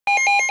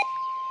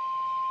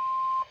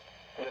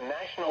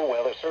National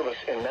Weather Service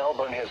in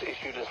Melbourne has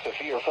issued a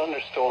severe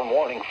thunderstorm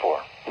warning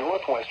for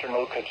northwestern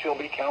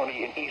Okeechobee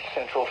County in east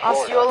central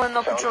Florida, Osceola and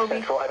south Okeechobee.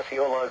 central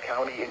Osceola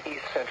County in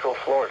east central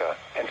Florida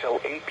until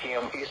 8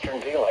 p.m.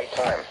 Eastern Daylight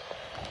Time.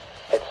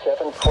 At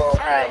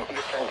 7:12 p.m.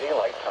 Eastern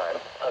Daylight Time,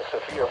 a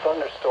severe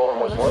thunderstorm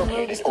was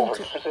located over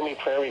Kissimmee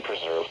Prairie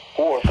Preserve,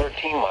 or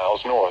 13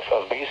 miles north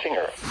of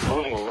Basinger,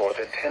 moving north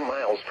at 10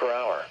 miles per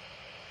hour.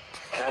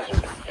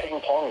 Hazard,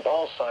 ping-pong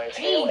ball-size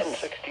hail and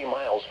 60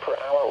 miles per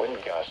hour wind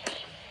gusts.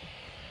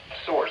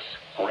 Source,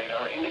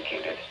 radar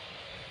indicated.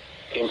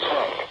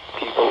 Impact,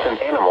 people and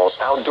animals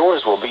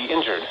outdoors will be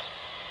injured.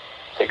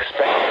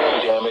 Expect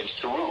wind damage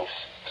to roofs,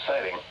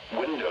 siding,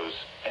 windows,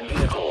 and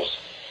vehicles.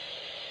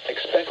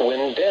 Expect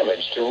wind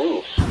damage to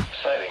roofs,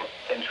 siding,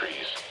 and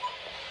trees.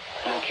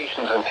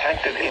 Locations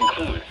impacted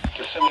include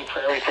Kissimmee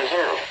Prairie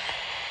Preserve.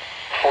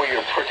 For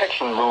your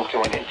protection, move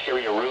to an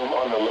interior room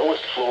on the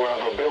lowest floor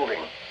of a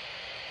building.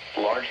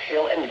 Large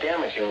hail and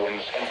damaging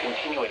winds and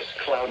continuous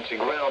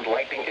cloud-to-ground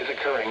lightning is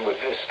occurring with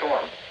this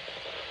storm.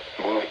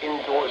 Move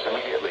indoors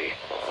immediately.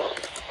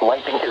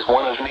 Lightning is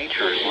one of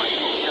nature's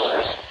lightning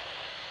killers.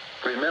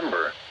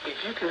 Remember, if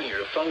you can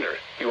hear thunder,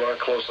 you are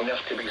close enough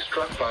to be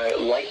struck by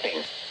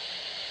lightning.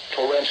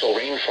 Torrential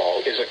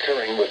rainfall is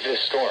occurring with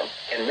this storm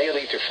and may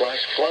lead to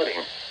flash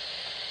flooding.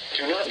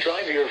 Do not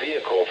drive your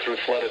vehicle through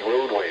flooded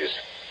roadways.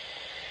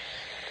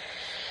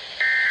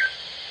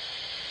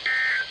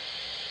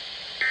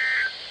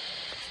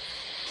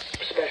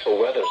 Special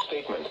weather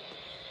statement.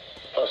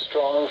 A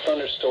strong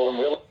thunderstorm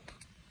will...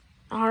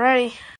 Alrighty.